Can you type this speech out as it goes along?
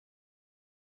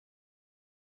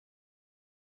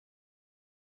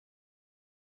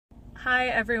Hi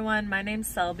everyone, my name's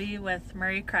Selby with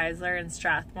Murray Chrysler in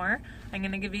Strathmore. I'm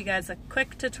going to give you guys a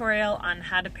quick tutorial on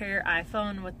how to pair your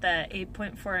iPhone with the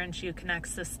 8.4-inch Uconnect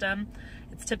system.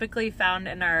 It's typically found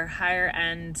in our higher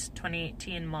end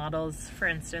 2018 models. For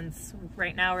instance,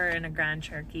 right now we're in a Grand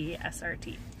Cherokee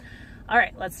SRT.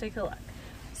 Alright, let's take a look.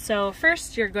 So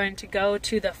first you're going to go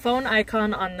to the phone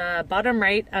icon on the bottom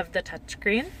right of the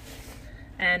touchscreen,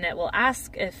 and it will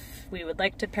ask if we would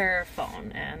like to pair our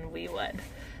phone, and we would.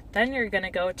 Then you're going to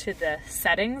go to the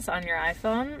settings on your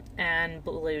iPhone and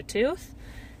Bluetooth.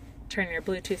 Turn your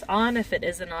Bluetooth on if it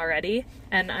isn't already,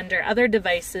 and under other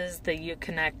devices the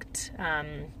Uconnect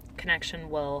connection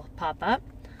will pop up.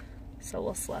 So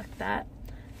we'll select that.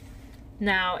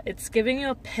 Now it's giving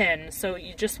you a pin, so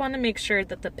you just want to make sure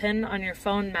that the pin on your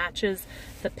phone matches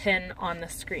the pin on the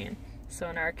screen. So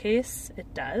in our case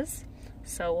it does.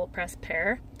 So we'll press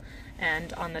pair,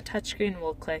 and on the touchscreen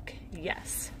we'll click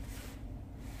yes.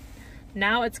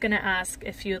 Now it's going to ask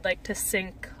if you'd like to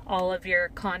sync all of your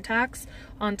contacts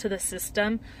onto the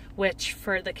system, which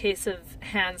for the case of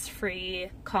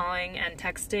hands-free calling and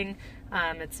texting,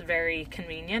 it's very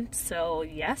convenient. So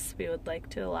yes, we would like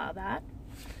to allow that.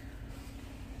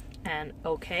 And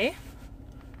okay.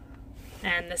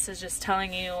 And this is just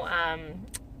telling you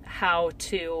how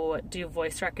to do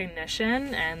voice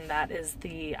recognition, and that is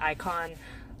the icon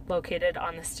located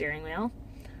on the steering wheel.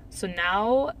 So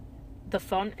now the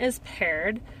phone is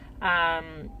paired.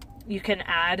 You can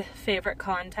add favorite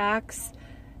contacts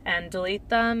and delete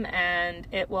them, and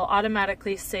it will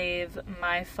automatically save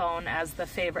my phone as the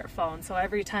favorite phone. So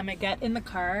every time I get in the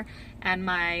car and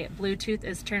my Bluetooth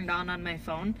is turned on my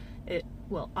phone, it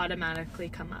will automatically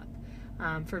come up.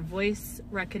 For voice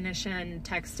recognition,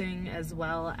 texting, as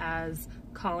well as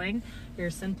calling,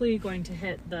 you're simply going to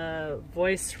hit the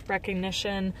voice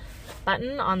recognition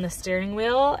button on the steering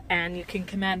wheel, and you can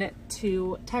command it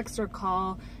to text or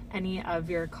call any of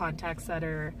your contacts that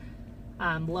are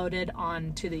loaded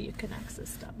onto the Uconnect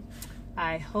system.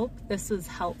 I hope this was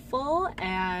helpful,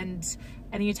 and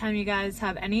anytime you guys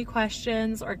have any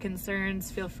questions or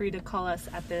concerns, feel free to call us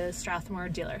at the Strathmore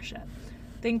dealership.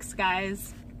 Thanks,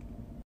 guys.